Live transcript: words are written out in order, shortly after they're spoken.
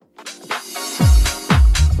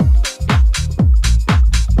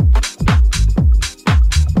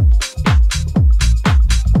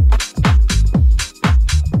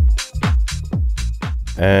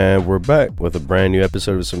And we're back with a brand new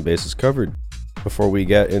episode of Some Bases Covered. Before we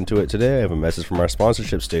get into it today, I have a message from our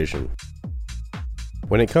sponsorship station.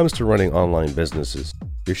 When it comes to running online businesses,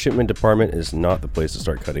 your shipment department is not the place to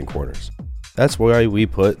start cutting corners. That's why we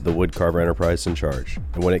put the Woodcarver Enterprise in charge.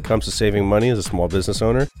 And when it comes to saving money as a small business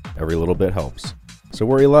owner, every little bit helps. So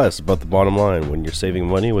worry less about the bottom line when you're saving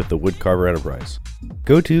money with the Woodcarver Enterprise.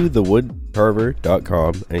 Go to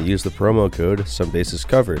thewoodcarver.com and use the promo code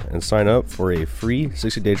SomeBasesCovered and sign up for a free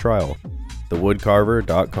 60-day trial.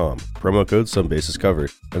 Thewoodcarver.com, promo code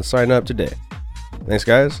SomeBasesCovered, and sign up today. Thanks,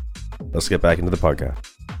 guys. Let's get back into the podcast.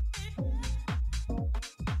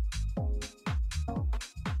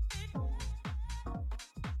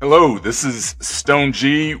 Hello, this is Stone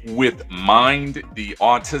G with Mind, the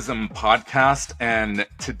Autism podcast, and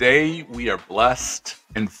today we are blessed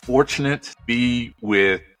and fortunate to be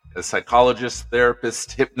with a psychologist,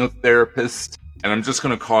 therapist, hypnotherapist, and I'm just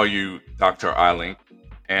going to call you Dr. Alink,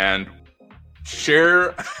 and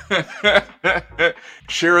share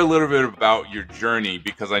a little bit about your journey,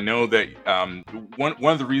 because I know that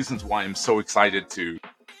one of the reasons why I'm so excited to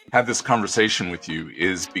have this conversation with you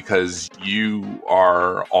is because you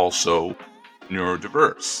are also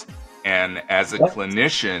neurodiverse. And as a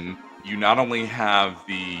clinician, you not only have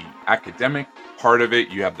the academic part of it,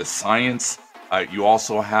 you have the science, you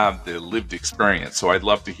also have the lived experience. So I'd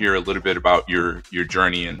love to hear a little bit about your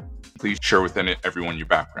journey, and please share with everyone your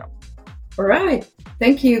background. All right.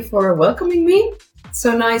 Thank you for welcoming me.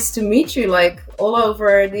 So nice to meet you, like all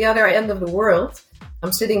over the other end of the world.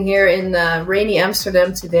 I'm sitting here in rainy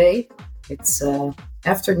Amsterdam today. It's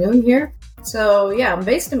afternoon here. So yeah, I'm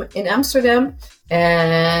based in Amsterdam,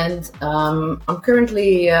 and I'm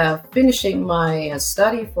currently finishing my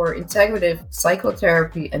study for integrative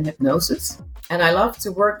psychotherapy and hypnosis. And I love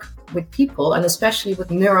to work with people, and especially with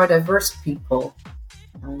neurodiverse people.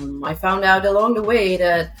 I found out along the way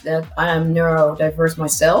that I am neurodiverse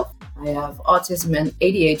myself. I have autism and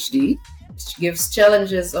ADHD, which gives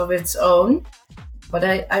challenges of its own. But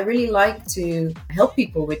I really like to help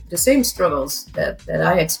people with the same struggles that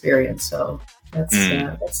I experience. So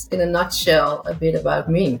that's in a nutshell a bit about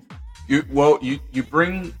me. You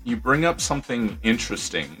bring up something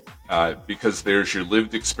interesting because there's your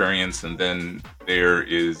lived experience, and then there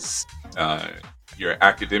is your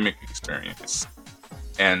academic experience.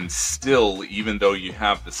 And still, even though you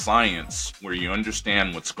have the science where you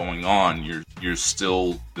understand what's going on, you're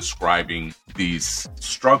still describing these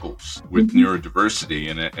struggles with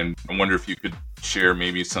neurodiversity. And I wonder if you could share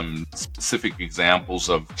maybe some specific examples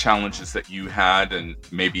of challenges that you had, and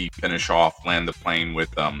maybe land the plane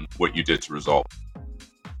with what you did to resolve.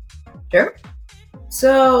 Sure.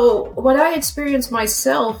 So what I experienced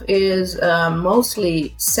myself is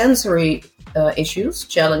mostly sensory issues,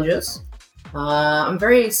 challenges. I'm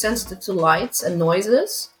very sensitive to lights and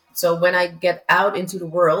noises. So when I get out into the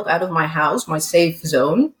world, out of my house, my safe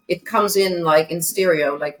zone, it comes in like in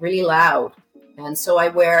stereo, like really loud. And so I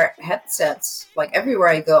wear headsets like everywhere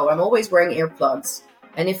I go. I'm always wearing earplugs.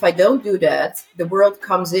 And if I don't do that, the world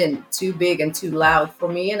comes in too big and too loud for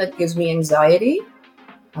me, and it gives me anxiety.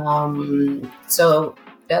 So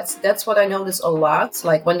that's what I notice a lot.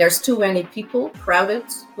 Like when there's too many people, crowded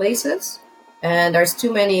places, and there's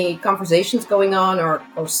too many conversations going on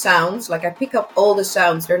or sounds. Like I pick up all the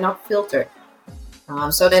sounds, they're not filtered.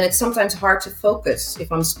 So then it's sometimes hard to focus.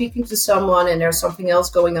 If I'm speaking to someone and there's something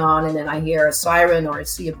else going on, and then I hear a siren or I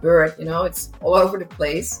see a bird, it's all over the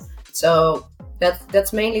place. So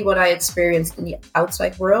that's mainly what I experienced in the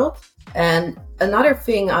outside world. And another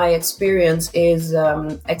thing I experience is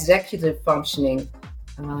executive functioning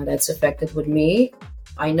that's affected with me.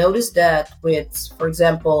 I noticed that with, for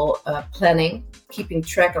example, planning, keeping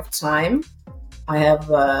track of time. I have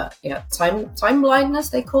time blindness,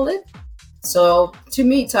 they call it. So to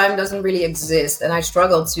me, time doesn't really exist, and I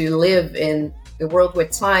struggle to live in the world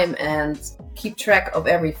with time and keep track of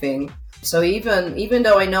everything. So even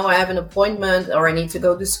though I know I have an appointment or I need to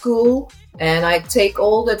go to school, and I take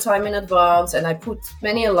all the time in advance and I put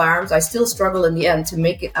many alarms, I still struggle in the end to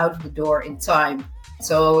make it out of the door in time.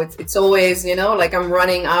 So it's always, like I'm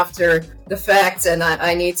running after the facts, and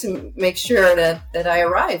I need to make sure that I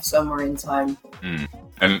arrive somewhere in time.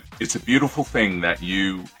 And it's a beautiful thing that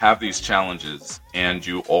you have these challenges, and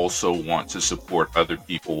you also want to support other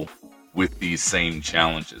people with these same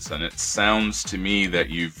challenges. And it sounds to me that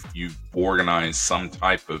you've organized some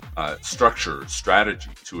type of structure, strategy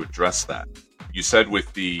to address that. You said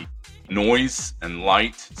with the noise and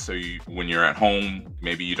light, so when you're at home,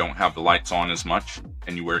 maybe you don't have the lights on as much,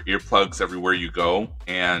 and you wear earplugs everywhere you go.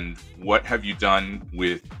 And what have you done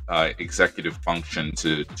with executive function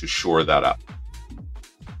to shore that up?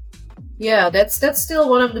 Yeah, that's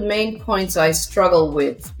still one of the main points I struggle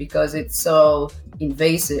with because it's so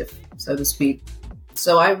invasive, so to speak.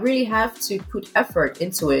 So I really have to put effort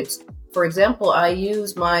into it. For example, I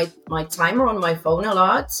use my timer on my phone a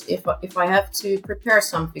lot. If I have to prepare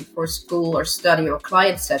something for school or study or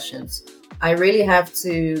client sessions, I really have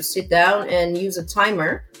to sit down and use a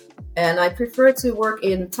timer. And I prefer to work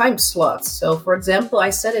in time slots. So for example,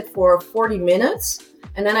 I set it for 40 minutes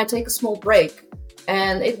and then I take a small break.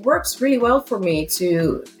 And it works really well for me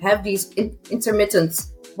to have these intermittent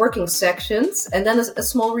working sections and then a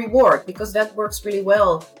small reward, because that works really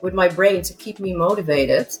well with my brain to keep me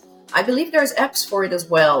motivated. I believe there's apps for it as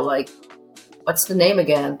well, like, what's the name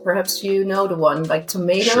again? Perhaps you know the one, like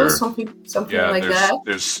Tomato, Sure. something Yeah, like that.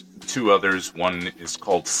 there's two others. One is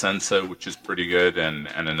called Sensa, which is pretty good, and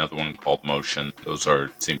another one called Motion. Those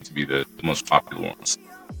seem to be the most popular ones.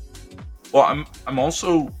 Well, I'm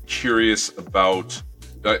also curious about.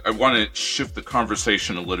 I want to shift the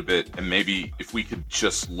conversation a little bit, and maybe if we could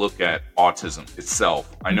just look at autism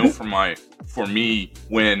itself. I know for me,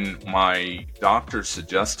 when my doctor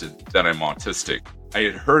suggested that I'm autistic, I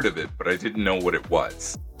had heard of it, but I didn't know what it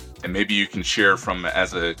was. And maybe you can share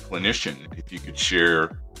as a clinician, if you could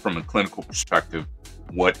share from a clinical perspective,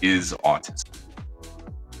 what is autism?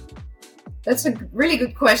 That's a really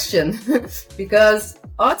good question because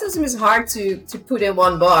autism is hard to put in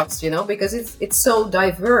one box, because it's so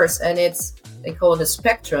diverse and they call it a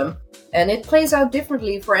spectrum, and it plays out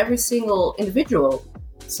differently for every single individual.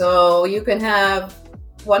 So you can have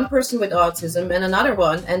one person with autism and another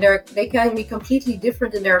one, and they can be completely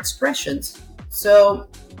different in their expressions. So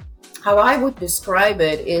how I would describe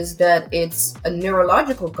it is that it's a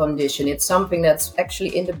neurological condition. It's something that's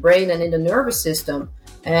actually in the brain and in the nervous system.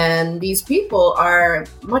 And these people are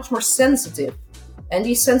much more sensitive. And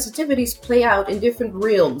these sensitivities play out in different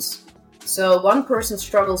realms. So one person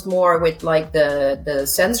struggles more with like the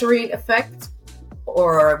sensory effect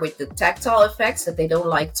or with the tactile effects, that they don't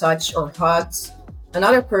like touch or hugs.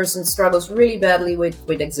 Another person struggles really badly with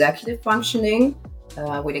executive functioning,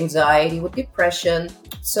 with anxiety, with depression.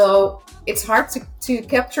 So it's hard to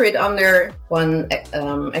capture it under one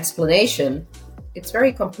explanation. It's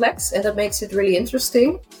very complex, and that makes it really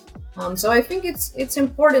interesting. So I think it's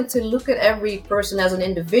important to look at every person as an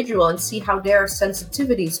individual and see how their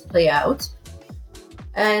sensitivities play out.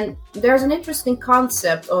 And there's an interesting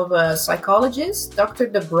concept of a psychologist, Dr.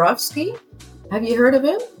 Dabrowski. Have you heard of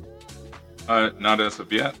him? Not as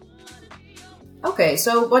of yet. Okay,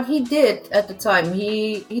 so what he did at the time,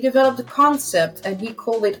 he developed a concept and he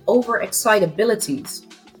called it overexcitabilities.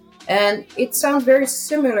 And it sounds very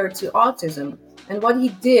similar to autism. And what he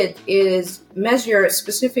did is measure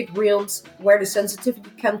specific realms where the sensitivity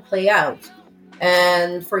can play out.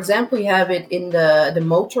 And for example, you have it in the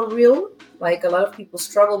motor realm. Like a lot of people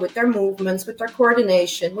struggle with their movements, with their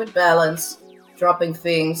coordination, with balance, dropping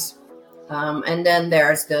things. And then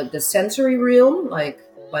there's the sensory realm, like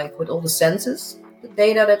with all the senses, the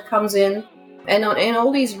data that comes in. And in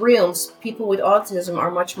all these realms, people with autism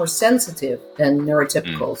are much more sensitive than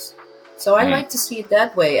neurotypicals. So I like to see it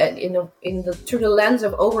that way, through the lens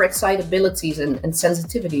of overexcitabilities and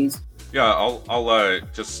sensitivities. Yeah, I'll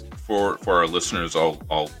just for our listeners,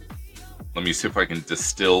 I'll let me see if I can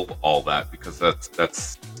distill all that, because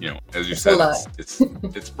that's as you said,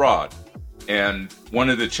 it's broad. And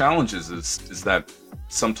one of the challenges is that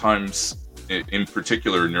sometimes, in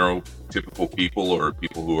particular, neurotypical people or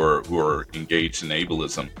people who are engaged in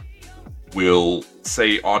ableism will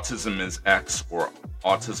say autism is X or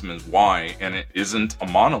autism is Y, and it isn't a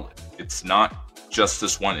monolith. It's not just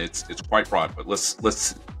this one. It's quite broad. But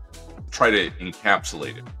let's try to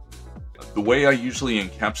encapsulate it. The way I usually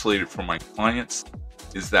encapsulate it for my clients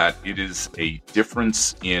is that it is a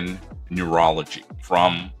difference in neurology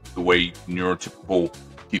from the way neurotypical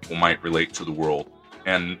people might relate to the world.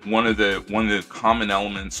 And one of the common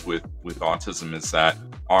elements with autism is that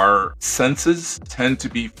our senses tend to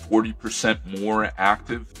be 40% more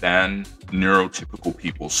active than neurotypical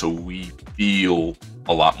people, so we feel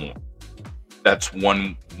a lot more. That's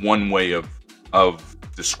one way of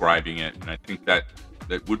describing it, and I think that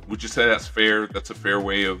would you say that's fair? That's a fair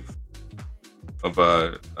way of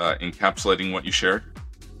encapsulating what you shared?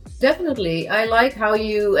 Definitely. I like how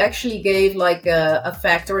you actually gave like a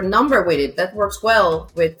fact or a number with it. That works well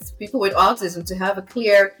with people with autism, to have a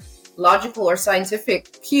clear logical or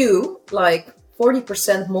scientific cue, like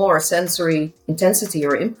 40% more sensory intensity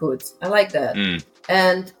or input. I like that.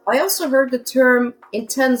 And I also heard the term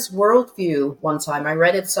intense worldview one time. I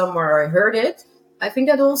read it somewhere, or I heard it. I think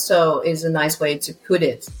that also is a nice way to put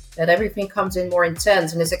it, that everything comes in more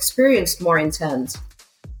intense and is experienced more intense.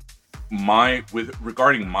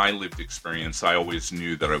 regarding my lived experience, I always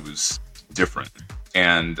knew that I was different,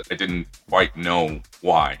 and I didn't quite know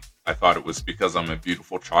why. I thought it was because I'm a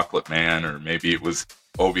beautiful chocolate man, or maybe it was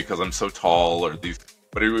because I'm so tall, or these.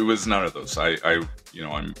 But it was none of those.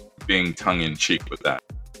 I'm being tongue in cheek with that.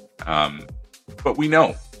 But we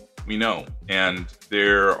know, and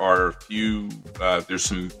there are a few. There's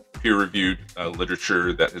some peer-reviewed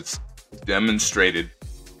literature that has demonstrated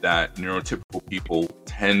that neurotypical people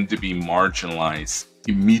tend to be marginalized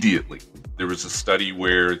immediately. There was a study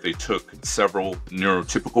where they took several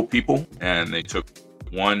neurotypical people and they took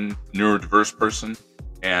one neurodiverse person,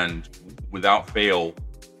 and without fail,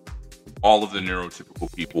 all of the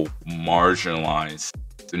neurotypical people marginalized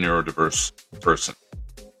the neurodiverse person.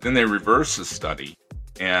 Then they reversed the study,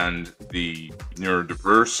 and the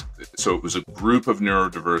neurodiverse, so it was a group of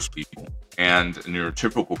neurodiverse people and a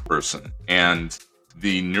neurotypical person, and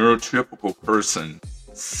the neurotypical person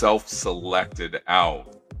self-selected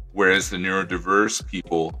out, whereas the neurodiverse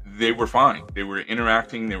people, they were fine. They were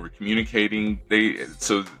interacting, they were communicating.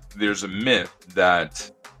 So there's a myth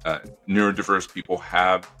that neurodiverse people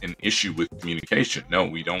have an issue with communication. No,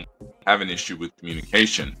 we don't have an issue with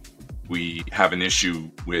communication. We have an issue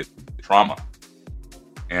with trauma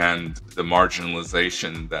and the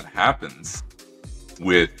marginalization that happens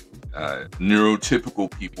with neurotypical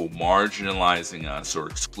people marginalizing us or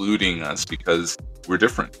excluding us because we're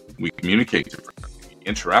different. We communicate differently. We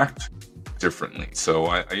interact differently. So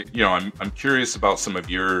I'm curious about some of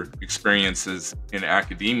your experiences in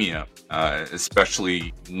academia,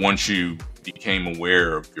 especially once you became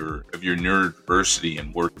aware of your neurodiversity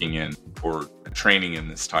and working in or training in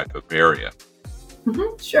this type of area.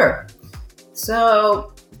 Mm-hmm, sure.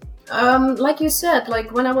 So, like you said,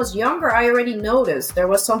 like when I was younger, I already noticed there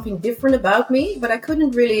was something different about me, but I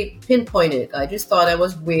couldn't really pinpoint it. I just thought I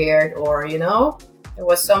was weird, or there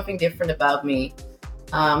was something different about me.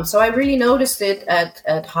 So I really noticed it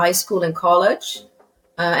at high school and college,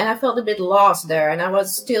 and I felt a bit lost there. And I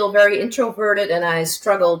was still very introverted, and I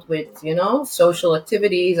struggled with, social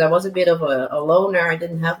activities. I was a bit of a loner. I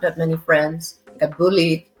didn't have that many friends. I got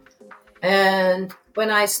bullied. And when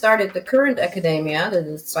I started the current academia,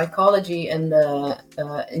 the psychology and the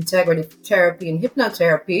integrative therapy and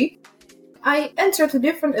hypnotherapy, I entered a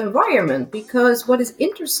different environment, because what is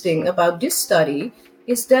interesting about this study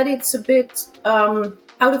is that it's a bit out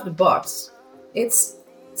of the box.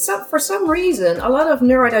 For some reason, a lot of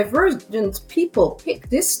neurodivergent people pick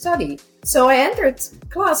this study. So I entered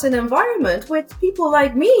class and environment with people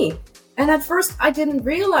like me. And at first I didn't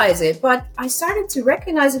realize it, but I started to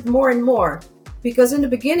recognize it more and more. Because in the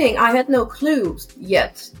beginning, I had no clues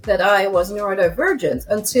yet that I was neurodivergent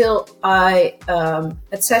until I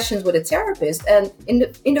had sessions with a therapist. And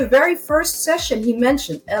in the very first session, he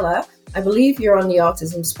mentioned, "Ella, I believe you're on the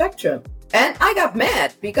autism spectrum." And I got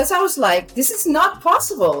mad because I was like, this is not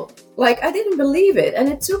possible. Like, I didn't believe it. And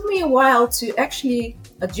it took me a while to actually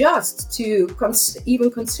adjust to even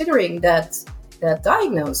considering that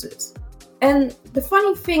diagnosis. And the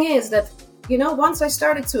funny thing is that, once I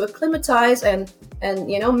started to acclimatize and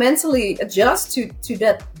mentally adjust to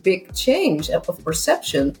that big change of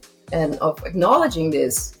perception and of acknowledging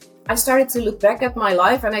this, I started to look back at my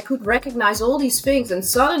life and I could recognize all these things. And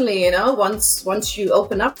suddenly, once you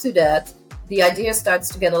open up to that, the idea starts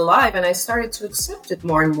to get alive, and I started to accept it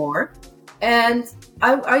more and more. And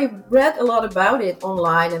I read a lot about it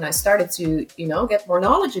online, and I started to, get more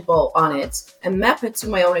knowledgeable on it and map it to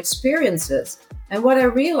my own experiences. And what I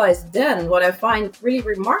realized then, what I find really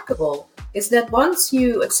remarkable, is that once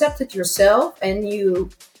you accept it yourself and you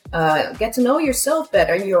get to know yourself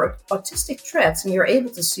better and your autistic traits, and you're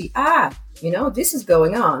able to see, this is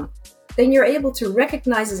going on, then you're able to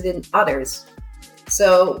recognize it in others.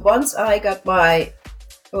 So once I got it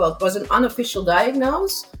was an unofficial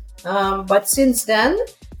diagnosis, but since then,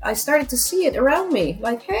 I started to see it around me,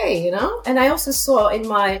 like, hey, and I also saw in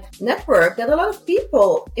my network that a lot of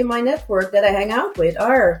people in my network that I hang out with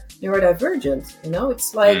are neurodivergent.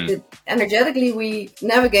 It's like energetically we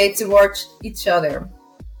navigate towards each other.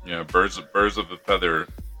 Yeah, birds of a feather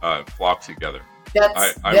flock together.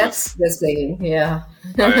 That's the saying, yeah.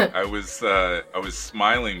 I was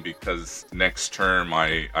smiling because next term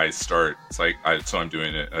I start. So I'm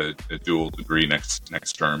doing a dual degree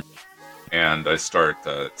next term, and I start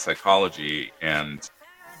psychology, and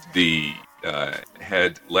the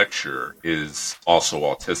head lecturer is also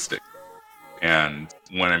autistic. And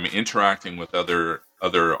when I'm interacting with other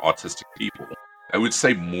autistic people, I would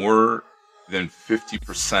say more than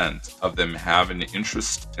 50% of them have an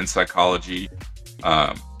interest in psychology,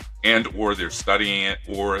 and or they're studying it,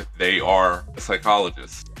 or they are a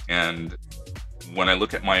psychologist. And when I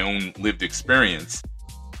look at my own lived experience,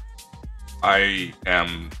 I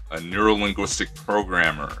am a neurolinguistic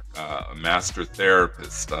programmer, a master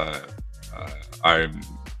therapist. I'm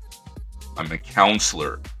a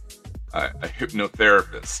counselor, a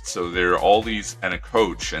hypnotherapist. So there are all these, and a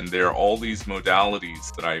coach, and there are all these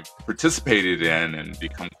modalities that I've participated in and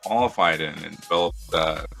become qualified in and developed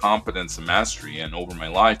competence and mastery in over my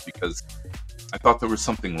life, because I thought there was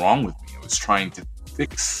something wrong with me. I was trying to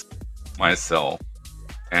fix myself,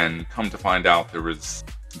 and come to find out there was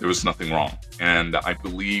nothing wrong. And I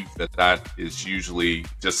believe that is usually,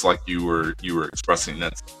 just like you were expressing,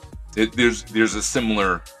 there's a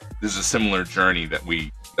similar journey that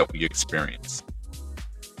we experience.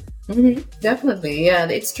 Mm-hmm. Definitely, yeah,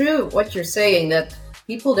 it's true what you're saying, that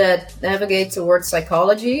people that navigate towards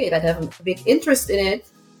psychology, that have a big interest in it,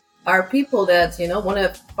 are people that, want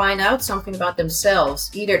to find out something about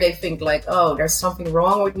themselves. Either they think like, oh, there's something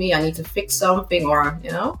wrong with me, I need to fix something, or,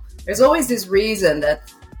 there's always this reason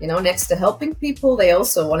that, next to helping people, they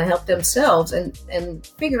also want to help themselves and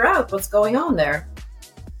figure out what's going on there.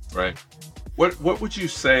 Right. What would you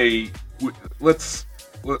say? Let's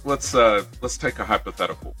take a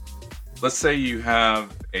hypothetical. Let's say you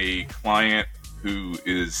have a client who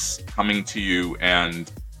is coming to you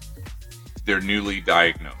and they're newly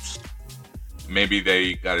diagnosed. Maybe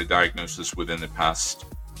they got a diagnosis within the past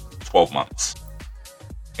 12 months.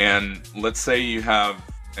 And let's say you have,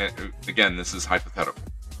 again, this is hypothetical.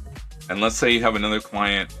 And let's say you have another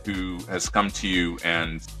client who has come to you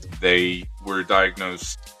and they were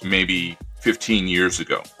diagnosed maybe 15 years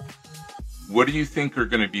ago. What do you think are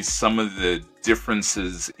going to be some of the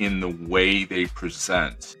differences in the way they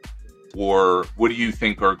present? Or what do you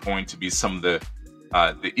think are going to be some of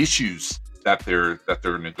the issues that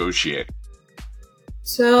they're negotiating?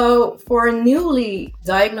 So for a newly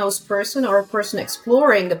diagnosed person, or a person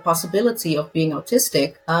exploring the possibility of being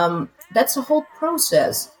autistic, that's a whole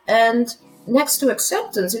process. And next to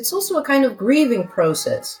acceptance, it's also a kind of grieving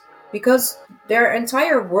process, because their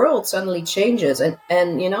entire world suddenly changes.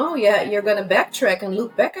 And you're going to backtrack and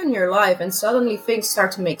look back on your life, and suddenly things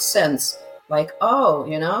start to make sense. Like, oh,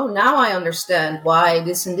 now I understand why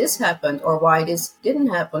this and this happened, or why this didn't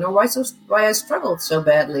happen, or why I struggled so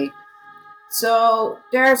badly. So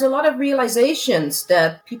there's a lot of realizations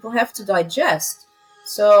that people have to digest.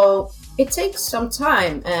 So it takes some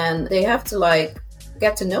time, and they have to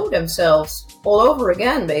get to know themselves all over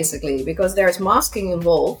again, basically, because there's masking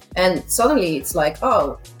involved. And suddenly it's like,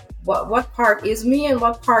 oh, what part is me and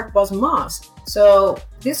what part was masked? So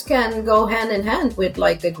this can go hand in hand with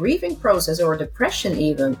the grieving process, or depression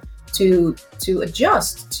even, to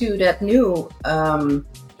adjust to that new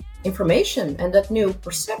information and that new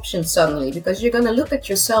perception suddenly, because you're going to look at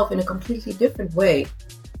yourself in a completely different way.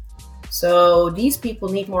 So these people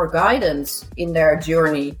need more guidance in their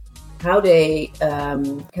journey, how they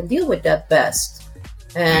can deal with that best.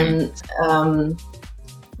 And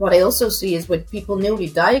what I also see is with people newly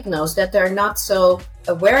diagnosed, that they're not so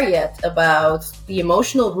aware yet about the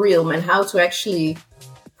emotional realm and how to actually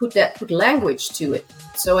put language to it.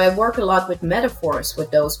 So I work a lot with metaphors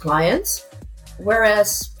with those clients,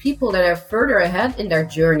 whereas people that are further ahead in their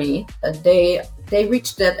journey, they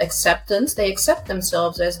reach that acceptance. They accept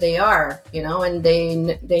themselves as they are, and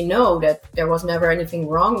they know that there was never anything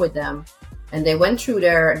wrong with them, and they went through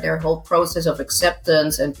their whole process of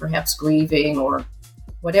acceptance and perhaps grieving or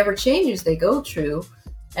whatever changes they go through.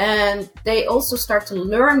 And they also start to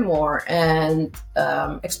learn more and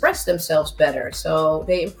express themselves better. So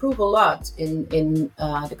they improve a lot in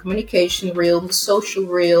the communication realm, the social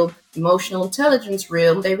realm, emotional intelligence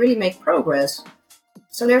realm. They really make progress.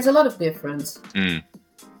 So there's a lot of difference.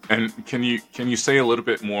 And can you say a little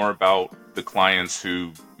bit more about the clients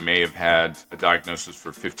who may have had a diagnosis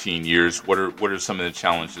for 15 years? What are some of the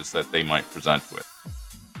challenges that they might present with?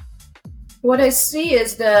 What I see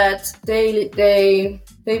is that they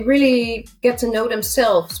really get to know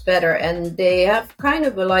themselves better, and they have kind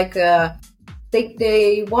of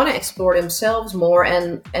they want to explore themselves more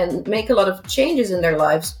and make a lot of changes in their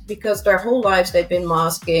lives, because their whole lives they've been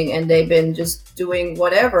masking and they've been just doing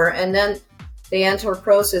whatever. And then they enter a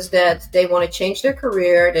process that they want to change their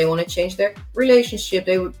career, they want to change their relationship,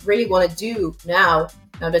 they really want to do now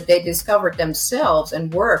that they discovered themselves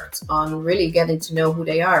and worked on really getting to know who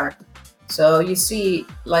they are. So you see,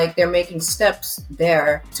 they're making steps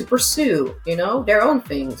there to pursue, their own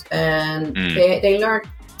things. And they learn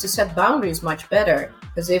to set boundaries much better.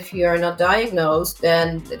 Because if you're not diagnosed,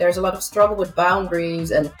 then there's a lot of struggle with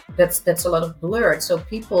boundaries, and that's a lot of blurred. So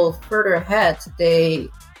people further ahead, they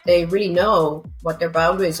really know what their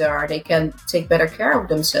boundaries are. They can take better care of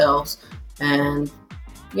themselves. And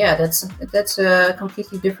yeah, that's a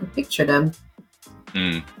completely different picture then.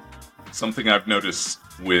 Something I've noticed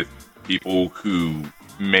with people who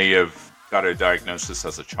may have got a diagnosis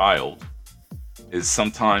as a child is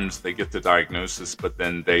sometimes they get the diagnosis, but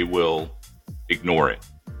then they will ignore it.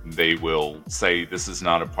 They will say, this is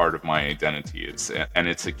not a part of my identity. It's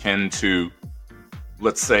akin to,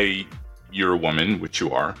 let's say you're a woman, which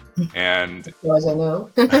you are, and As far as I know.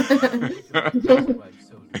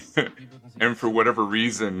 and for whatever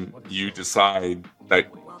reason, you decide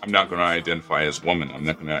that I'm not going to identify as a woman. I'm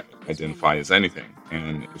not going to identify as anything.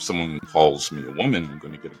 And if someone calls me a woman, I'm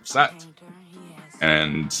going to get upset.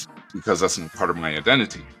 And because that's not part of my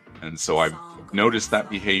identity. And so I've noticed that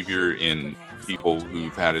behavior in people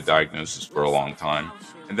who've had a diagnosis for a long time.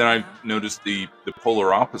 And then I've noticed the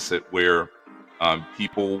polar opposite, where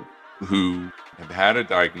people who have had a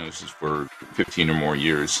diagnosis for 15 or more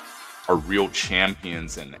years are real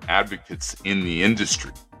champions and advocates in the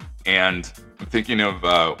industry. And I'm thinking of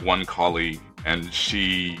one colleague, and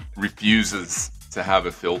she refuses to have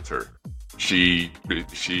a filter.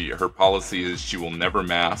 Her policy is she will never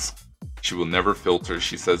mask, she will never filter.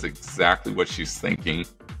 She says exactly what she's thinking,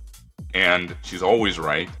 and she's always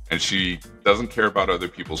right. And she doesn't care about other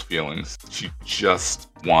people's feelings. She just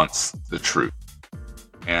wants the truth.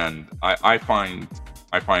 And I find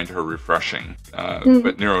her refreshing,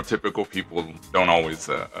 but neurotypical people don't always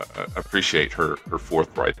appreciate her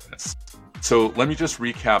forthrightness. So let me just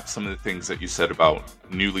recap some of the things that you said about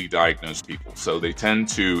newly diagnosed people. So they tend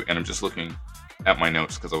to, and I'm just looking at my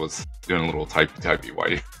notes because I was doing a little typey while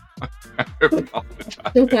you I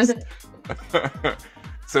apologize.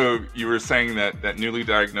 So you were saying that newly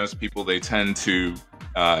diagnosed people, they tend to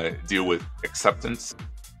deal with acceptance,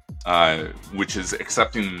 which is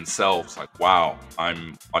accepting themselves, like, wow,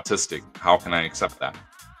 I'm autistic. How can I accept that?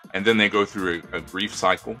 And then they go through a grief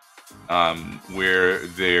cycle where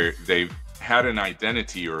they've had an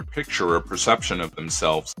identity or a picture or a perception of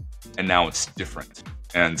themselves, and now it's different.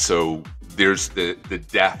 And so there's the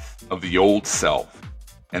death of the old self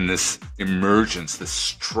and this emergence, this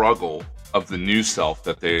struggle of the new self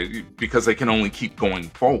because they can only keep going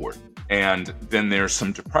forward. And then there's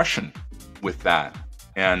some depression with that.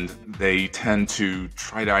 And they tend to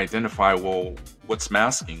try to identify, well, what's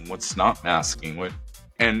masking, what's not masking,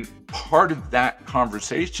 and part of that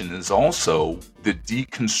conversation is also the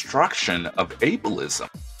deconstruction of ableism,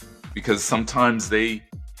 because sometimes they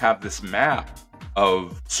have this map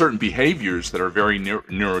of certain behaviors that are very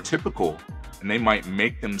neurotypical, and they might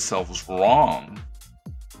make themselves wrong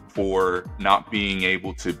for not being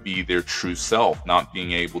able to be their true self, not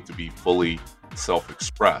being able to be fully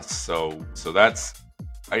self-expressed. So that's,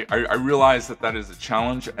 I realize that is a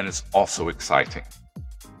challenge, and it's also exciting.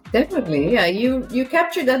 Definitely, yeah. You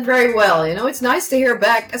captured that very well. It's nice to hear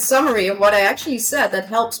back a summary of what I actually said. That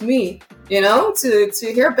helps me, to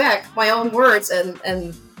hear back my own words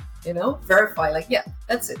and verify. Like, yeah,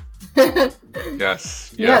 that's it.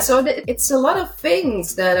 Yes. Yeah. So it's a lot of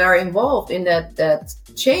things that are involved in that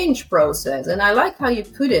change process, and I like how you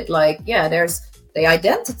put it. Like, yeah, there's the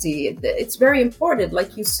identity. It's very important.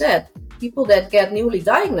 Like you said, people that get newly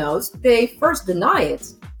diagnosed, they first deny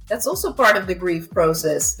it. That's also part of the grief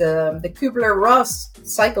process. The Kubler-Ross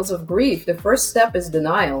cycles of grief. The first step is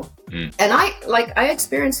denial. And I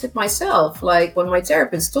experienced it myself. Like, when my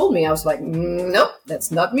therapist told me, I was like, nope,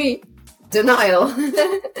 that's not me. Denial.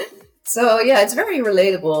 So yeah, it's very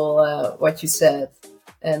relatable, what you said.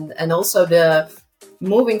 And also the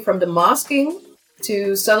moving from the masking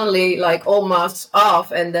to suddenly, like, all masks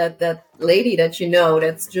off, and that lady that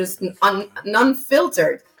that's just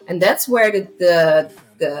unfiltered. And that's where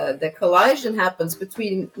the collision happens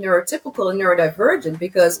between neurotypical and neurodivergent,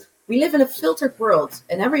 because we live in a filtered world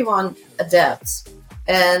and everyone adapts.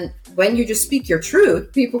 And when you just speak your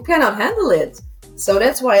truth, people cannot handle it. So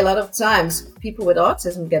that's why a lot of times people with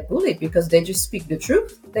autism get bullied, because they just speak the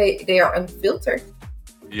truth. They are unfiltered.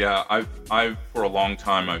 Yeah, I've for a long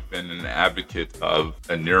time, I've been an advocate of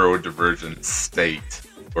a neurodivergent state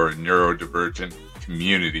or a neurodivergent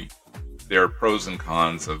community. There are pros and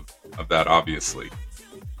cons of that, obviously.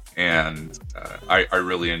 And I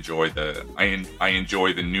really enjoy I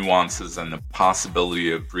enjoy the nuances and the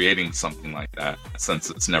possibility of creating something like that, since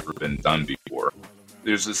it's never been done before.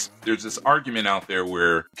 There's this argument out there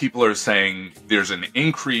where people are saying there's an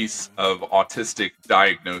increase of autistic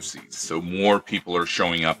diagnoses, so more people are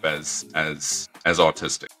showing up as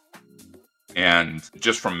autistic. And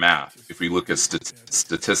just from math, if we look at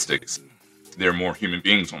statistics, there are more human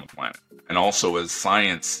beings on the planet. And also, as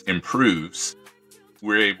science improves,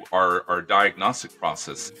 our diagnostic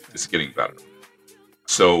process is getting better.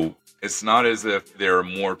 So it's not as if there are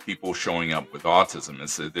more people showing up with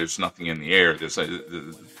autism. There's nothing in the air.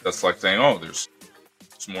 That's like saying, oh, there's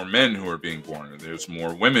more men who are being born, or there's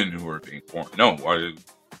more women who are being born. No,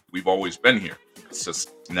 we've always been here. It's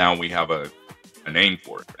just now we have a name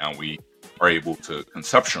for it. Now we are able to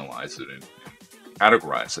conceptualize it and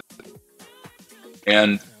categorize it.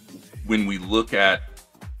 And when we look at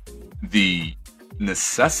the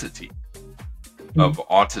necessity of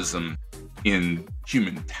autism in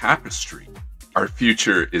human tapestry, our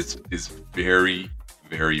future is very,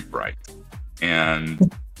 very bright.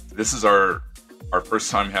 And this is our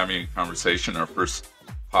first time having a conversation, our first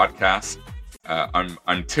podcast.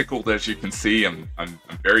 I'm tickled, as you can see. I'm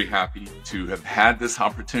very happy to have had this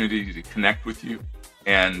opportunity to connect with you,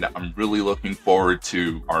 and I'm really looking forward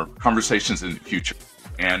to our conversations in the future.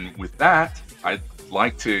 And with that, I'd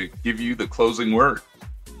like to give you the closing word.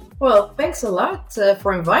 Well, thanks a lot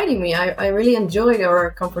for inviting me. I really enjoyed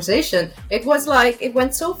our conversation. It was like, it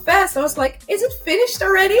went so fast. I was like, is it finished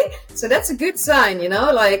already? So that's a good sign,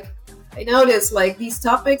 like, I noticed like these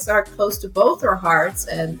topics are close to both our hearts,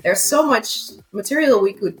 and there's so much material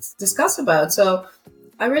we could discuss about. So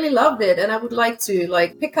I really loved it, and I would like to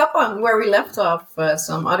pick up on where we left off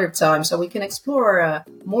some other time, so we can explore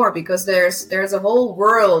more, because there's a whole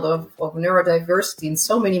world of neurodiversity and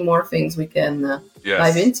so many more things we can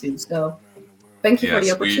dive into. So thank you for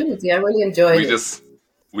the opportunity. I really enjoyed it.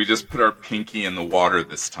 We just put our pinky in the water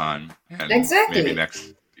this time, and exactly.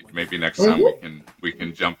 Maybe next time we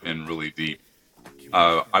can jump in really deep.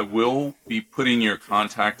 I will be putting your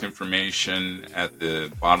contact information at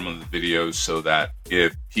the bottom of the video, so that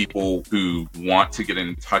if people who want to get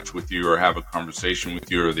in touch with you or have a conversation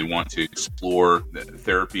with you, or they want to explore the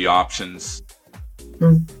therapy options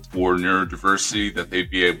for neurodiversity, that they'd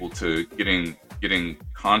be able to get in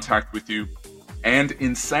contact with you. And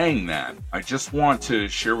in saying that, I just want to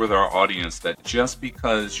share with our audience that just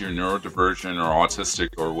because you're neurodivergent or autistic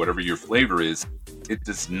or whatever your flavor is, it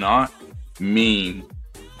does not mean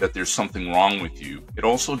that there's something wrong with you. It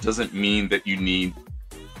also doesn't mean that you need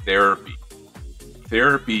therapy.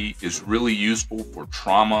 Therapy is really useful for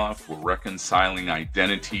trauma, for reconciling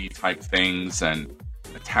identity type things and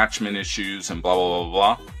attachment issues and blah, blah, blah,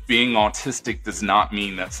 blah. Being autistic does not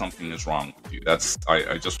mean that something is wrong with you.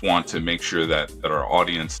 I just want to make sure that our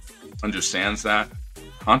audience understands that.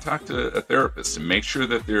 Contact a therapist and make sure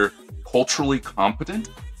that they're culturally competent,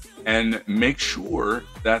 and make sure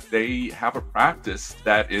that they have a practice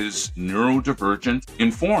that is neurodivergent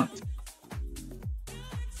informed.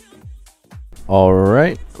 All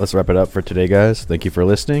right, let's wrap it up for today, guys. Thank you for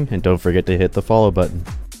listening, and don't forget to hit the follow button.